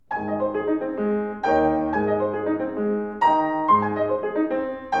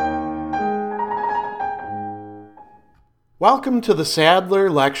Welcome to the Sadler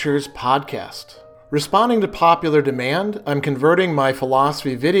Lectures podcast. Responding to popular demand, I'm converting my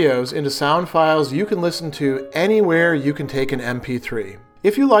philosophy videos into sound files you can listen to anywhere you can take an MP3.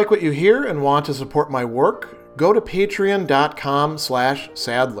 If you like what you hear and want to support my work, go to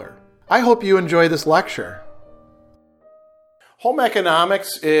patreon.com/Sadler. I hope you enjoy this lecture. Home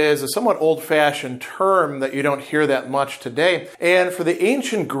economics is a somewhat old-fashioned term that you don't hear that much today. And for the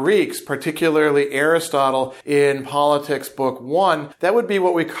ancient Greeks, particularly Aristotle in Politics Book 1, that would be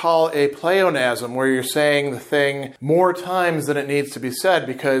what we call a pleonasm, where you're saying the thing more times than it needs to be said,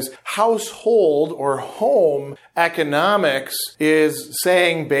 because household or home economics is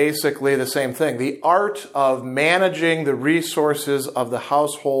saying basically the same thing. The art of managing the resources of the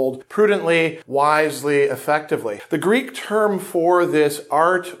household prudently, wisely, effectively. The Greek term for this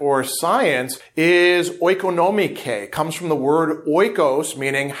art or science is oikonomike. It comes from the word oikos,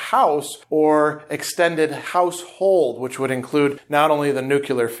 meaning house or extended household, which would include not only the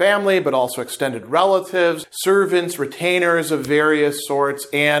nuclear family, but also extended relatives, servants, retainers of various sorts,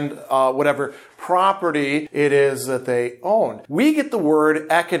 and whatever property it is that they own. We get the word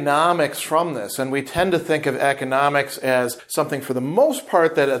economics from this, and we tend to think of economics as something for the most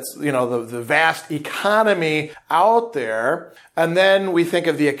part that it's, the vast economy out there. And then we think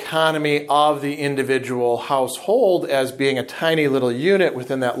of the economy of the individual household as being a tiny little unit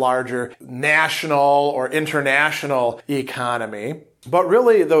within that larger national or international economy. But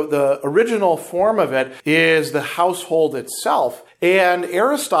really, the original form of it is the household itself. And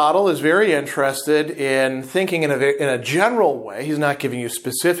Aristotle is very interested in thinking in a general way. He's not giving you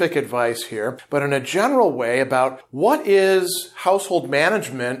specific advice here, but in a general way about what is household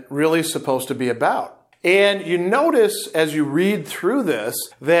management really supposed to be about. And you notice as you read through this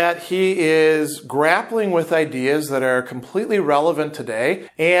that he is grappling with ideas that are completely relevant today,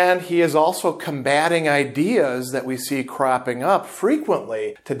 and he is also combating ideas that we see cropping up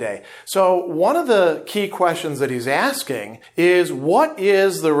frequently today. So one of the key questions that he's asking is, what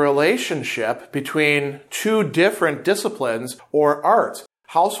is the relationship between two different disciplines or arts?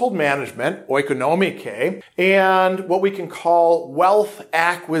 Household management, oikonomike, and what we can call wealth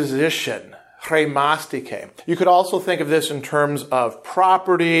acquisition, chremastike. You could also think of this in terms of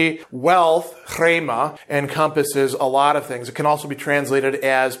property. Wealth, chrema, encompasses a lot of things. It can also be translated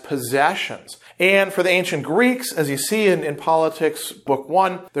as possessions. And for the ancient Greeks, as you see in Politics Book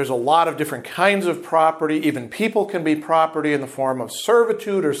 1, there's a lot of different kinds of property. Even people can be property in the form of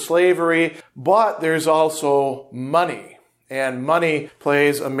servitude or slavery, but there's also money. And money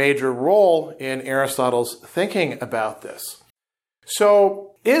plays a major role in Aristotle's thinking about this. So,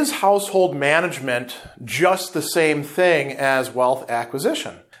 is household management just the same thing as wealth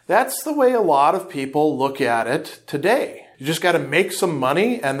acquisition? That's the way a lot of people look at it today. You just got to make some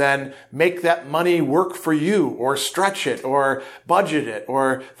money and then make that money work for you, or stretch it, or budget it,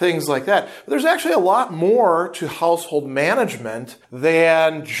 or things like that. But there's actually a lot more to household management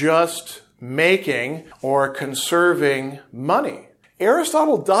than just making or conserving money.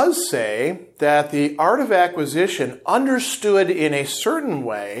 Aristotle does say that the art of acquisition, understood in a certain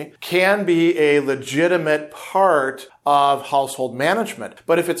way, can be a legitimate part of household management.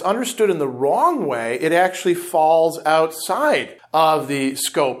 But if it's understood in the wrong way, it actually falls outside of the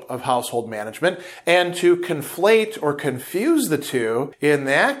scope of household management. And to conflate or confuse the two, in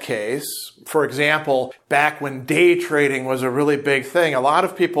that case, for example, back when day trading was a really big thing, a lot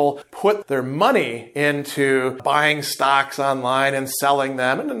of people put their money into buying stocks online and selling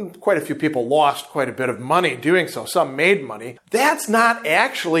them, and then quite a few people lost quite a bit of money doing so. Some made money. That's not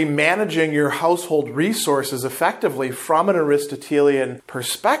actually managing your household resources effectively from an Aristotelian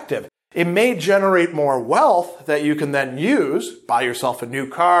perspective. It may generate more wealth that you can then use, buy yourself a new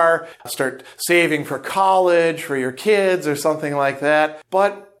car, start saving for college for your kids or something like that.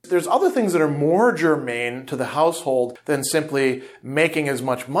 But there's other things that are more germane to the household than simply making as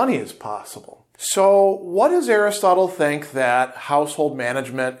much money as possible. So what does Aristotle think that household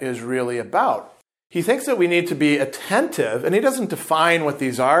management is really about? He thinks that we need to be attentive, and he doesn't define what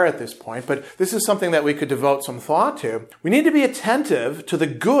these are at this point, but this is something that we could devote some thought to. We need to be attentive to the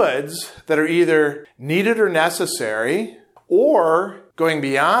goods that are either needed or necessary, or, going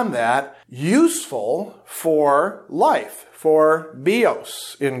beyond that, useful for life, for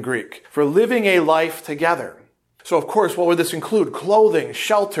bios in Greek, for living a life together. So, of course, what would this include? Clothing,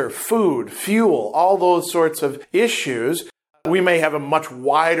 shelter, food, fuel, all those sorts of issues. We may have a much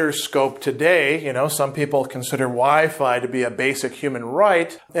wider scope today. Some people consider Wi-Fi to be a basic human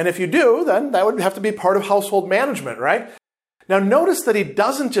right. And if you do, then that would have to be part of household management, right? Now, notice that he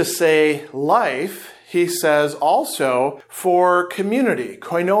doesn't just say life. he says also for community,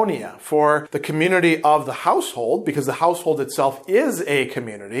 koinonia, for the community of the household, because the household itself is a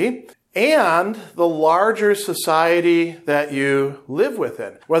community, and the larger society that you live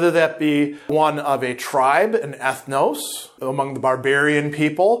within, whether that be one of a tribe, an ethnos, among the barbarian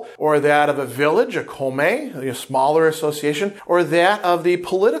people, or that of a village, a kome, a smaller association, or that of the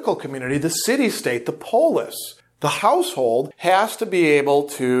political community, the city-state, the polis. The household has to be able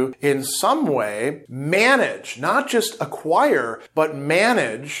to, in some way, manage, not just acquire, but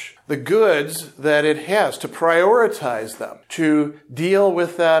manage the goods that it has, to prioritize them, to deal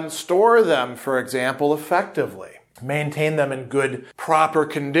with them, store them, for example, effectively, maintain them in good, proper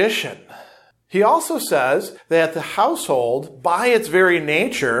condition. He also says that the household, by its very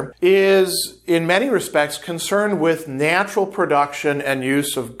nature, is in many respects concerned with natural production and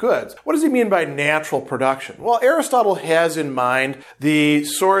use of goods. What does he mean by natural production? Well, Aristotle has in mind the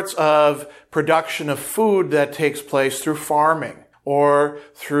sorts of production of food that takes place through farming, or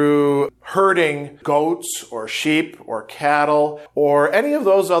through herding goats or sheep or cattle or any of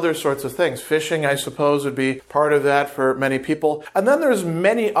those other sorts of things. Fishing, I suppose, would be part of that for many people. And then there's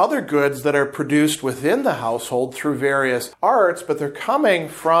many other goods that are produced within the household through various arts, but they're coming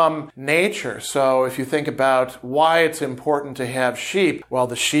from nature. So if you think about why it's important to have sheep, well,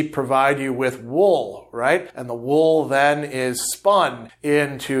 the sheep provide you with wool, right? And the wool then is spun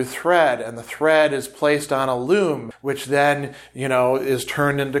into thread, and the thread is placed on a loom, which then, is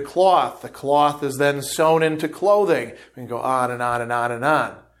turned into cloth. The cloth is then sewn into clothing. We can go on and on and on and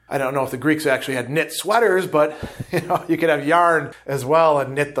on. I don't know if the Greeks actually had knit sweaters, but you could have yarn as well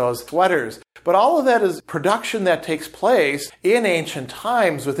and knit those sweaters. But all of that is production that takes place in ancient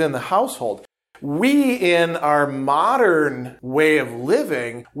times within the household. We, in our modern way of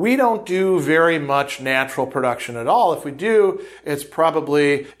living, we don't do very much natural production at all. If we do, it's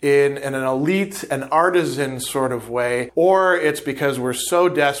probably in an elite and artisan sort of way, or it's because we're so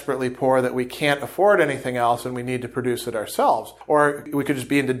desperately poor that we can't afford anything else and we need to produce it ourselves. Or we could just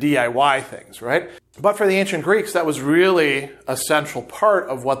be into DIY things, right? But for the ancient Greeks, that was really a central part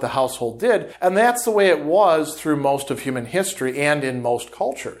of what the household did, and that's the way it was through most of human history and in most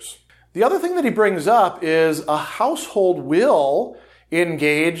cultures. The other thing that he brings up is a household will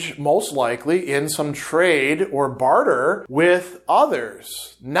engage, most likely, in some trade or barter with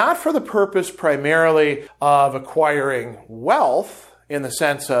others, not for the purpose primarily of acquiring wealth, in the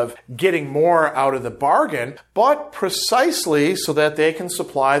sense of getting more out of the bargain, but precisely so that they can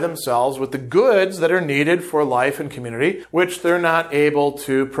supply themselves with the goods that are needed for life and community, which they're not able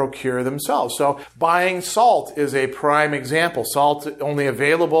to procure themselves. So buying salt is a prime example. Salt only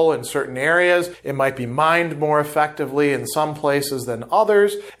available in certain areas. It might be mined more effectively in some places than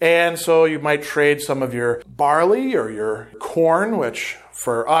others. And so you might trade some of your barley or your corn, which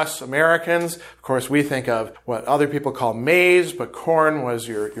for us Americans, of course, we think of what other people call maize, but corn was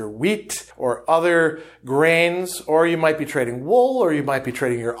your wheat or other grains, or you might be trading wool, or you might be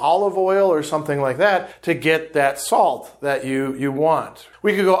trading your olive oil or something like that to get that salt that you want.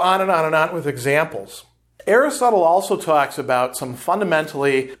 We could go on and on and on with examples. Aristotle also talks about some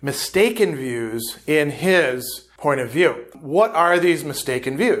fundamentally mistaken views in his point of view. What are these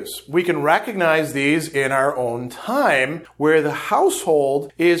mistaken views? We can recognize these in our own time, where the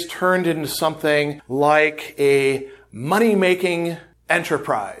household is turned into something like a money-making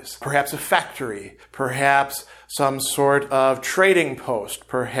enterprise, perhaps a factory, perhaps some sort of trading post,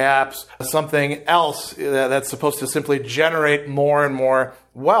 perhaps something else that's supposed to simply generate more and more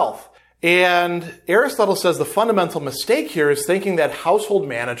wealth. And Aristotle says the fundamental mistake here is thinking that household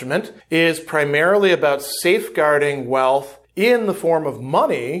management is primarily about safeguarding wealth in the form of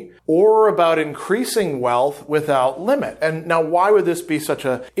money or about increasing wealth without limit. And now, why would this be such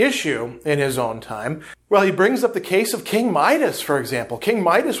an issue in his own time? Well, he brings up the case of King Midas, for example. King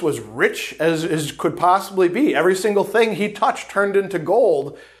Midas was rich as could possibly be. Every single thing he touched turned into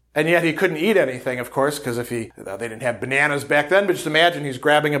gold. And yet he couldn't eat anything, of course, because they didn't have bananas back then, but just imagine he's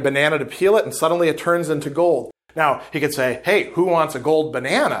grabbing a banana to peel it and suddenly it turns into gold. Now, he could say, hey, who wants a gold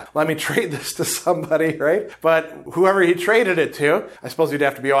banana? Let me trade this to somebody, right? But whoever he traded it to, I suppose you'd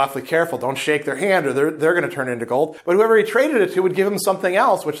have to be awfully careful. Don't shake their hand or they're going to turn into gold. But whoever he traded it to would give him something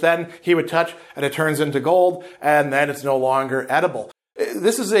else, which then he would touch and it turns into gold, and then it's no longer edible.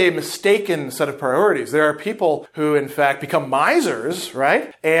 This is a mistaken set of priorities. There are people who, in fact, become misers,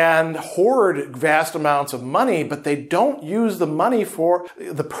 right? And hoard vast amounts of money, but they don't use the money for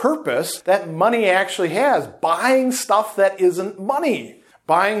the purpose that money actually has. Buying stuff that isn't money.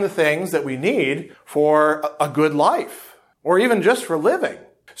 Buying the things that we need for a good life, or even just for living.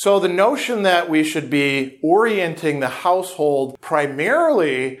 So the notion that we should be orienting the household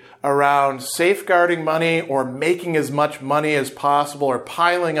primarily around safeguarding money or making as much money as possible or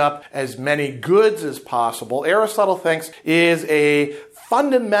piling up as many goods as possible, Aristotle thinks is a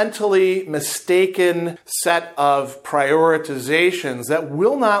fundamentally mistaken set of prioritizations that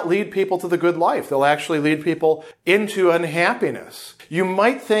will not lead people to the good life. They'll actually lead people into unhappiness. You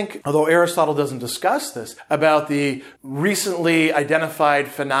might think, although Aristotle doesn't discuss this, about the recently identified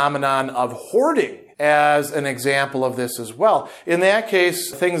phenomenon of hoarding as an example of this as well. In that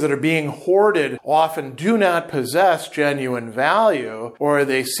case, things that are being hoarded often do not possess genuine value, or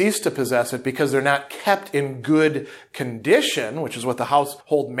they cease to possess it because they're not kept in good condition, which is what the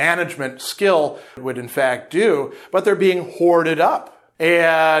household management skill would in fact do, but they're being hoarded up.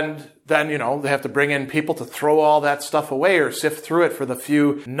 And then, they have to bring in people to throw all that stuff away or sift through it for the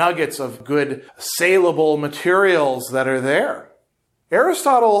few nuggets of good saleable materials that are there.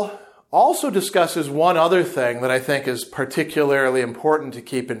 Aristotle also discusses one other thing that I think is particularly important to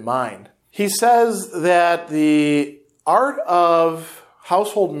keep in mind. He says that the art of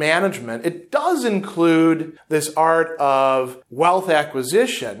household management, it does include this art of wealth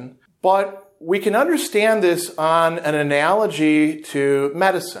acquisition, but we can understand this on an analogy to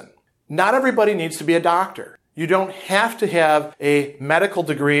medicine. Not everybody needs to be a doctor. You don't have to have a medical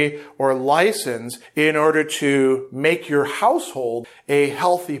degree or license in order to make your household a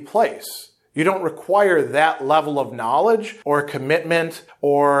healthy place. You don't require that level of knowledge or commitment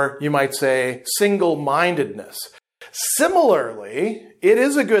or, you might say, single-mindedness. Similarly, it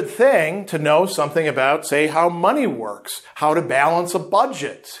is a good thing to know something about, say, how money works, how to balance a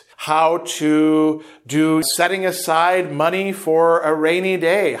budget, how to do setting aside money for a rainy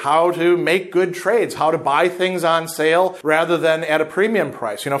day, how to make good trades, how to buy things on sale rather than at a premium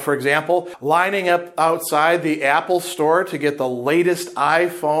price. For example, lining up outside the Apple store to get the latest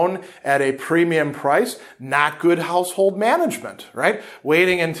iPhone at a premium price, not good household management, right?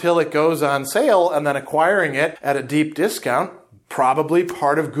 Waiting until it goes on sale and then acquiring it at a deep discount, probably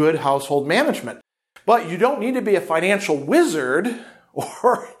part of good household management. But you don't need to be a financial wizard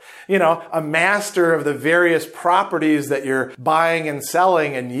or, a master of the various properties that you're buying and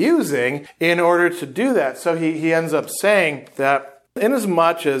selling and using in order to do that. So he ends up saying that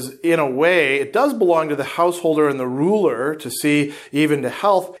inasmuch as, in a way, it does belong to the householder and the ruler to see even to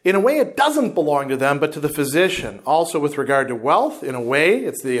health, in a way it doesn't belong to them, but to the physician. Also with regard to wealth, in a way,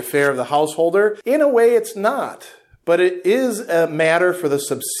 it's the affair of the householder. In a way, it's not. But it is a matter for the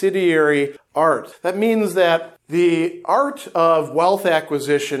subsidiary art. That means that the art of wealth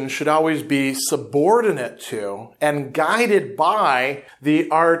acquisition should always be subordinate to and guided by the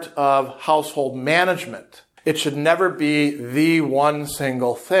art of household management. It should never be the one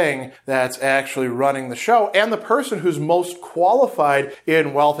single thing that's actually running the show. And the person who's most qualified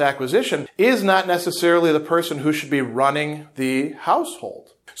in wealth acquisition is not necessarily the person who should be running the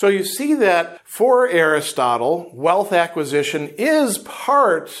household. So you see that for Aristotle, wealth acquisition is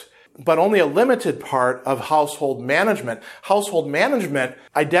part, but only a limited part, of household management. Household management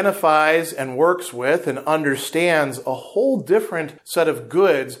identifies and works with and understands a whole different set of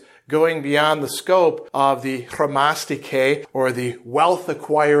goods going beyond the scope of the chromastike, or the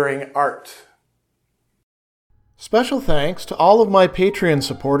wealth-acquiring art. Special thanks to all of my Patreon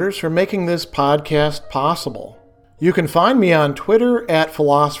supporters for making this podcast possible. You can find me on Twitter at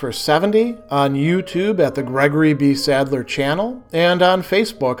Philosopher70, on YouTube at the Gregory B. Sadler channel, and on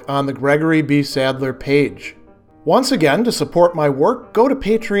Facebook on the Gregory B. Sadler page. Once again, to support my work, go to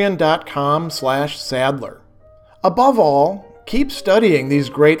patreon.com/Sadler. Above all, keep studying these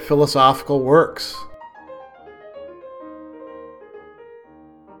great philosophical works.